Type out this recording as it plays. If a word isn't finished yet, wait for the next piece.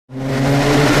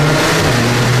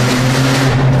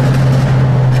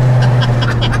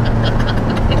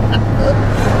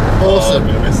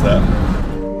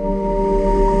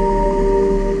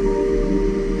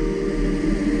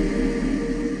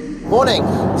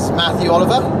It's Matthew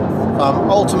Oliver from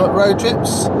Ultimate Road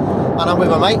Trips, and I'm with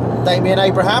my mate Damien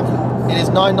Abraham in his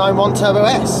 991 Turbo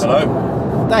S. Hello.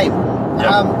 Dame,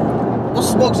 Yep.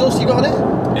 what exhaust you got on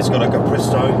it? It's got a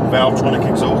Capristo Valvetronic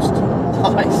Exhaust.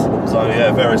 Nice. So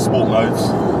yeah, various sport modes.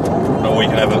 Or you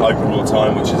can have it open all the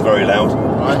time, which is very loud,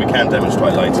 which we can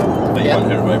demonstrate later, but you won't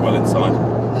hear it very well inside.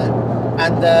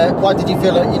 And why did you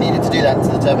feel that you needed to do that to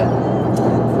the Turbo?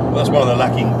 Well, that's one of the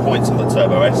lacking points of the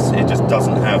Turbo S. It just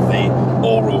doesn't have the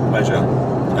oral pleasure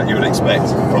that you would expect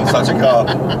from such a car.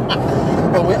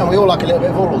 Well, we all like a little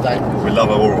bit of oral, Dave. We love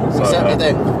oral. We certainly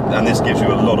do. And this gives you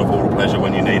a lot of oral pleasure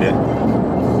when you need it.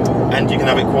 And you can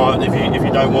have it quiet if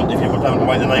you don't want to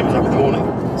wake the neighbours up in the morning.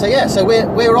 So yeah, so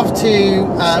we're off to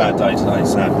sad day today,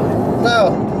 sad day.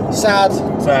 Well, sad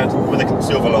with a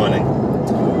silver lining.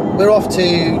 We're off to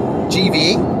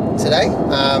GVE today.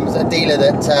 It's a dealer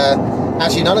that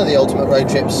actually none of the Ultimate Road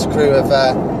Trips crew have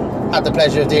had the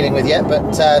pleasure of dealing with yet,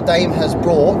 but Dame has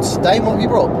brought. Dame, what have you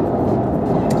brought?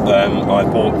 I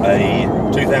bought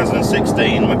a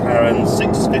 2016 McLaren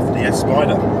 650S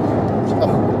Spider.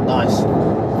 Oh, nice.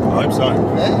 I hope so.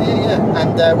 Yeah.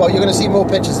 And well, you're going to see more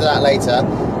pictures of that later,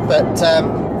 but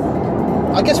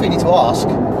I guess we need to ask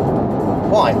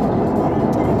why.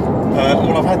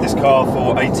 Well, I've had this car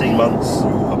for 18 months.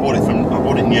 I bought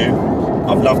it new.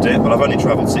 I've loved it, but I've only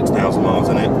travelled 6,000 miles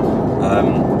in it.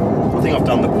 I think I've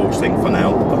done the Porsche thing for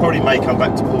now. I probably may come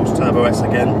back to Porsche Turbo S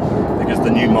again, because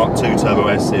the new Mark II Turbo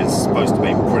S is supposed to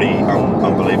be pretty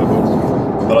unbelievable.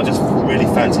 But I just really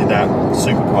fancy that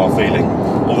supercar feeling.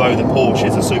 Although the Porsche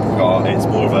is a supercar, it's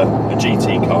more of a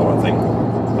GT car, I think.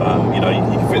 You know,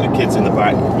 you can fit the kids in the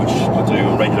back, which I do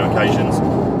on regular occasions.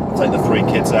 I take the 3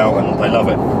 kids out and they love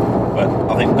it. But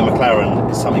I think the McLaren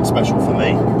is something special for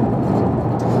me.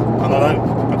 I don't know,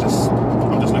 I'm just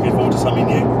looking forward to something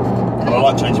new. And I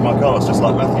like changing my cars, just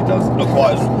like Matthew does. Not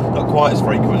quite as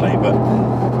frequently, but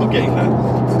I'm getting there.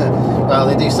 Well,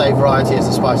 they do say variety is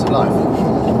the spice of life.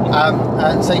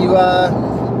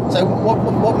 So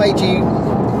what made you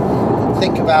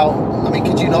think about? I mean,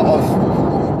 could you not have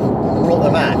brought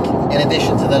the Mac in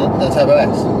addition to the Turbo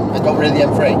S and got rid of the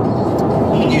M3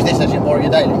 and use this as more of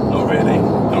your daily? Not really.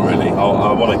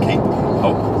 I want to keep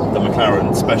the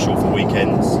McLaren special for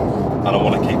weekends, and I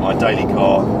want to keep my daily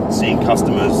car, seeing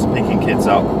customers, picking kids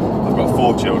up. I've got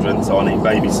 4 children, so I need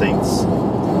baby seats.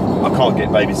 I can't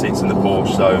get baby seats in the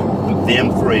Porsche, so the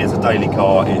M3 as a daily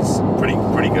car is pretty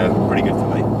good for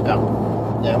me.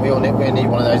 Yeah, we need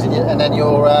one of those. And then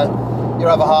your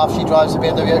other half, she drives a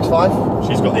BMW X5.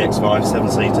 She's got the X5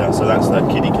 7-seater, so that's the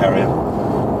kiddie carrier.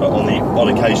 But on the odd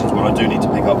occasions when I do need to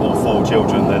pick up all 4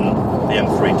 children, then the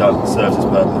M3 serves its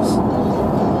purpose.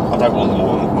 I don't want them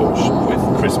all on the Porsche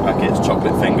with crisp packets,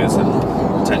 chocolate fingers, and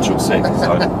potential sick.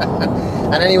 So.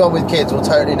 And anyone with kids will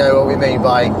totally know what we mean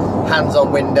by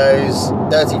hands-on windows,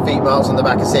 dirty feet marks on the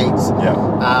back of seats.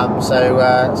 Yeah.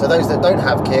 So those that don't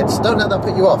have kids, don't let that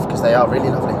put you off, because they are really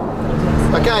lovely.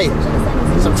 Okay,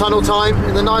 some tunnel time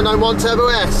in the 991 Turbo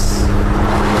S.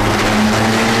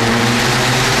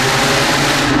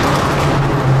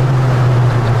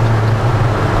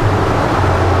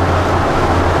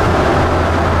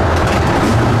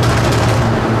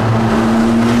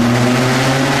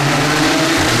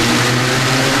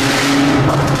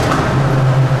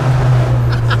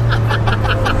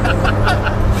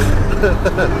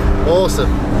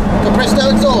 Awesome. Capristo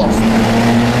exhaust.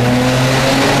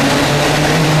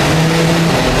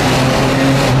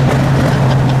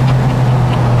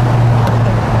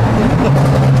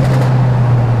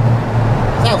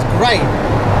 Sounds great.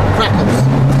 Crackles.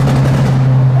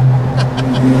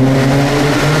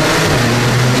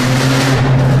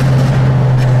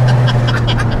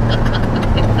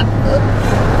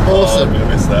 Awesome. I'm gonna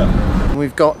miss that.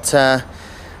 We've got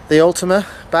the Ultima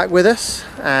back with us,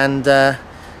 and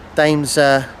Dame's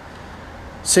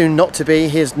soon not to be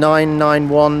his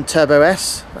 991 Turbo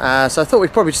S. So I thought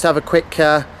we'd probably just have a quick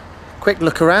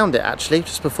look around it actually,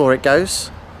 just before it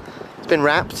goes. It's been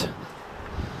wrapped,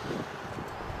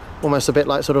 almost a bit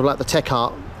like the Tech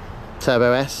Art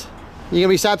Turbo S. You gonna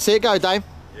be sad to see it go, Dame?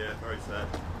 Yeah, very sad.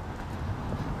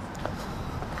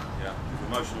 Yeah,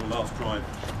 emotional last drive.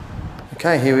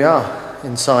 Okay, here we are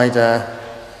inside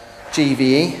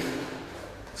GVE.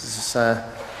 This is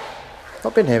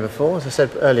not been here before, as I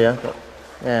said earlier, but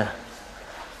yeah.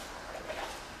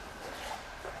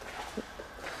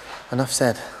 Enough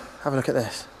said. Have a look at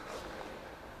this.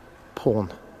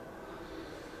 Porn.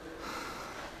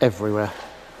 Everywhere.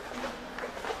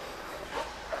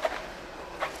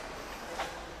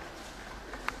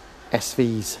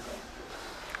 SVs.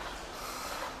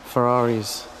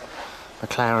 Ferraris.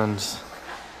 McLarens.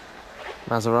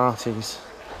 Maseratis.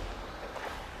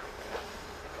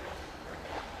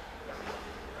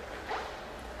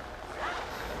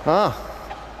 Ah.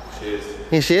 Cheers.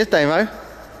 Here she is, Damo.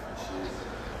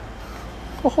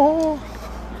 Oh,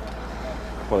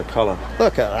 What a colour.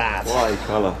 look at that. What a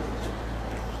colour.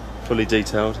 Fully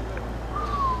detailed.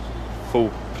 Full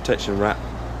protection wrap.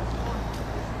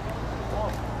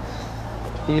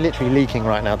 You're literally leaking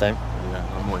right now, Dame. Yeah,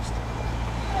 I'm moist.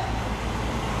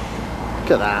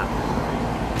 Look at that.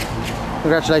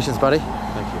 Congratulations, buddy.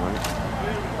 Thank you, mate.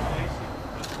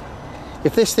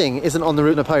 If this thing isn't on the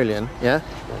route Napoleon, yeah,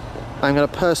 I'm going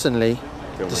to personally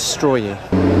destroy you.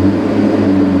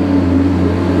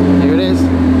 Here it is.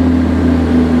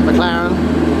 McLaren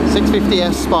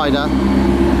 650S Spider.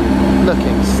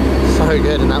 Looking so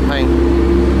good in that paint.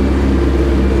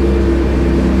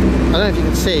 I don't know if you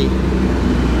can see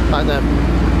like the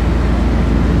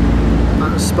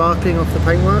sparkling off the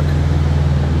paintwork.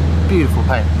 Beautiful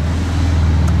paint.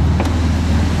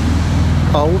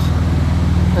 Old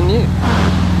and new.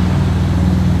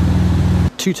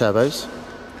 2 turbos,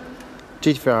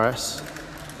 GVE RS,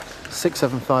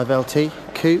 675 LT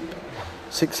Coupe,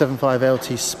 675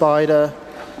 LT Spider,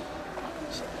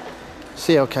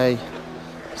 CLK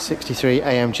 63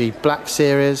 AMG Black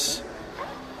Series,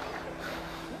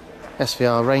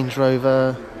 SVR Range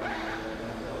Rover,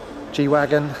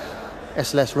 G-Wagon,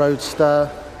 SLS Roadster,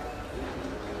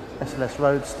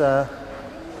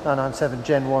 997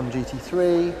 Gen 1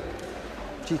 GT3,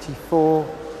 GT4,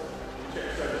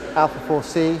 Alpha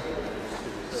 4C,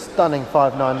 stunning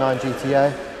 599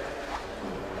 GTO,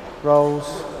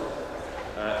 Rolls,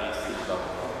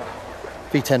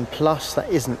 V10 Plus, that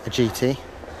isn't a GT.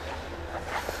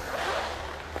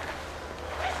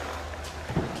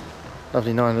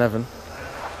 Lovely 911. I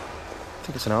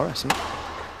think it's an RS, isn't it?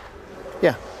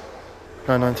 Yeah,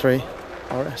 993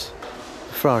 RS.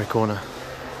 Ferrari corner.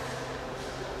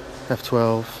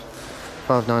 F12,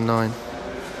 599,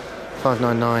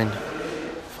 599,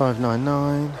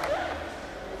 599,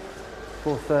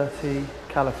 430,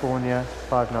 California,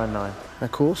 599. And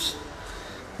of course,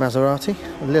 Maserati,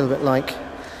 a little bit like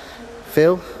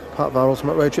Phil, part of our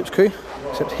Ultimate Road Trips crew,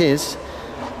 except his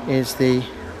is the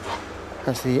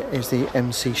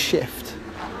MC Shift.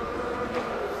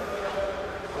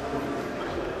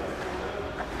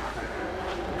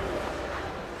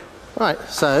 Right,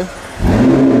 so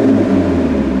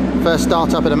first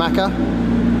start up at a Macca.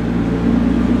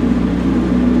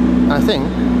 I think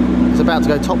it's about to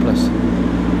go topless.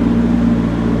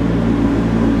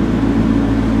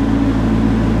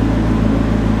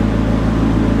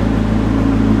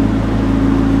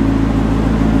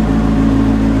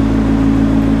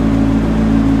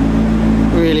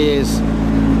 Really is.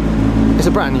 It's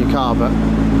a brand new car, but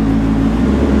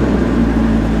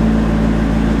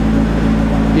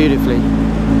beautifully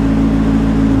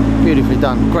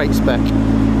done. Great spec.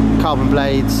 Carbon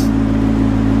blades.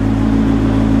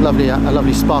 Lovely, a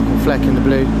lovely sparkle fleck in the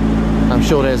blue. I'm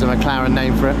sure there's a McLaren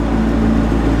name for it.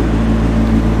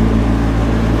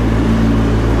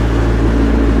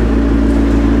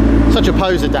 Such a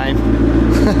poser, Dane.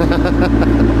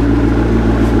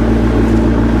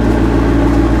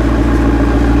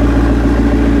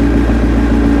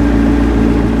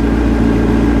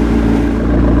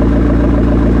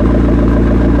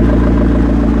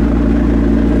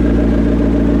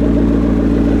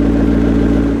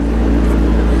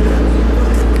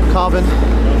 Carbon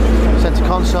centre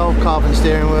console, carbon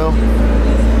steering wheel,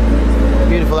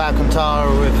 beautiful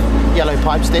Alcantara with yellow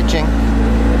pipe stitching.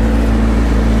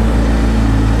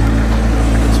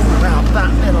 It's all about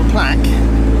that little plaque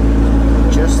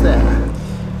just there.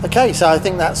 Okay, so I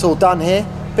think that's all done here.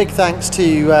 Big thanks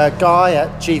to Guy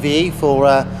at GVE for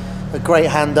a great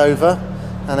handover,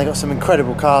 and they got some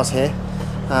incredible cars here.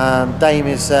 Dame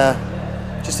is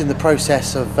just in the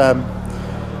process of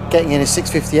getting in his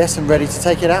 650S and ready to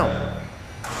take it out.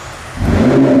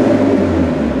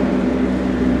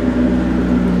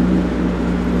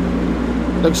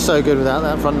 Looks so good without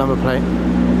that front number plate.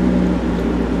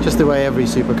 Just the way every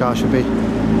supercar should be.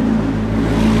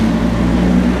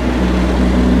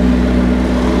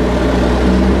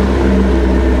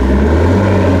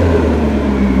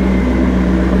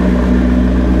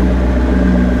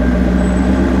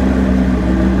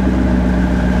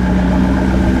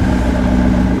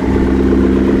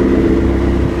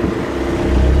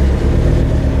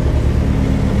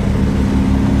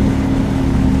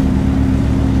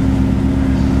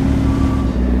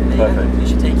 Perfect. We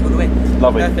should take you all the way.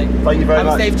 Lovely. Perfect. Thank you very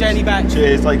much. Have a safe journey back.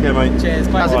 Cheers. Take care, mate. Cheers.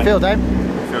 Bye. How's it feel, Dave? It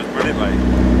feels brilliant, mate.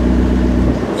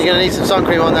 You're going to need some sun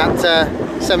cream on that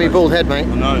semi-bald head, mate.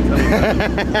 I know. Tell me about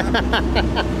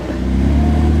it.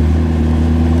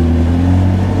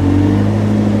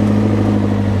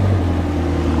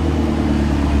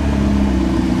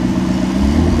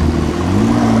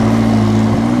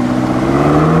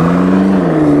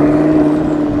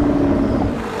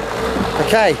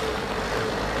 Okay,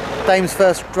 Dame's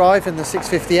first drive in the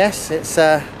 650S. It's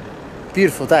a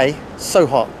beautiful day, so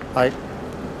hot, like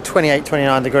 28,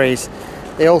 29 degrees.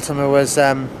 The Ultima was,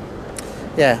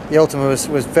 yeah, the Ultima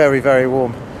was very, very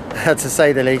warm, to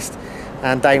say the least.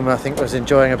 And Dame, I think, was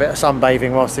enjoying a bit of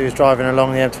sunbathing whilst he was driving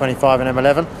along the M25 and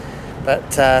M11.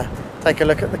 But take a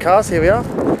look at the cars. Here we are.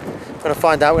 We're going to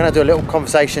find out. We're going to do a little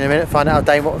conversation in a minute. Find out,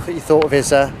 Dame, what he thought of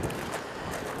his,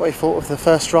 what he thought of the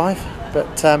first drive.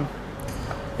 But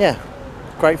yeah,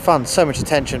 great fun. So much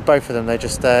attention, both of them. They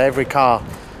just every car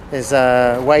is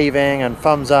waving and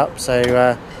thumbs up. So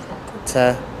it's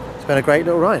been a great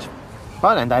little ride.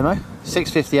 Right then, Damo.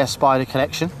 650S Spider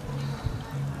collection.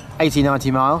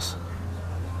 80-90 miles.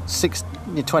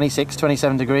 26,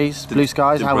 27 degrees, blue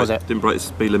skies. How was it? Didn't break the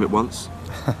speed limit once.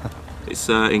 It's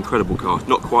an incredible car.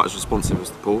 Not quite as responsive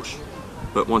as the Porsche,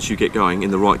 but once you get going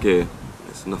in the right gear,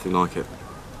 it's nothing like it.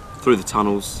 Through the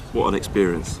tunnels, what an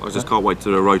experience. I just can't wait to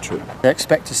do a road trip.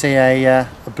 Expect to see a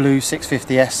blue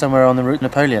 650S somewhere on the route to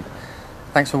Napoleon.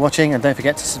 Thanks for watching, and don't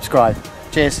forget to subscribe.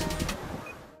 Cheers.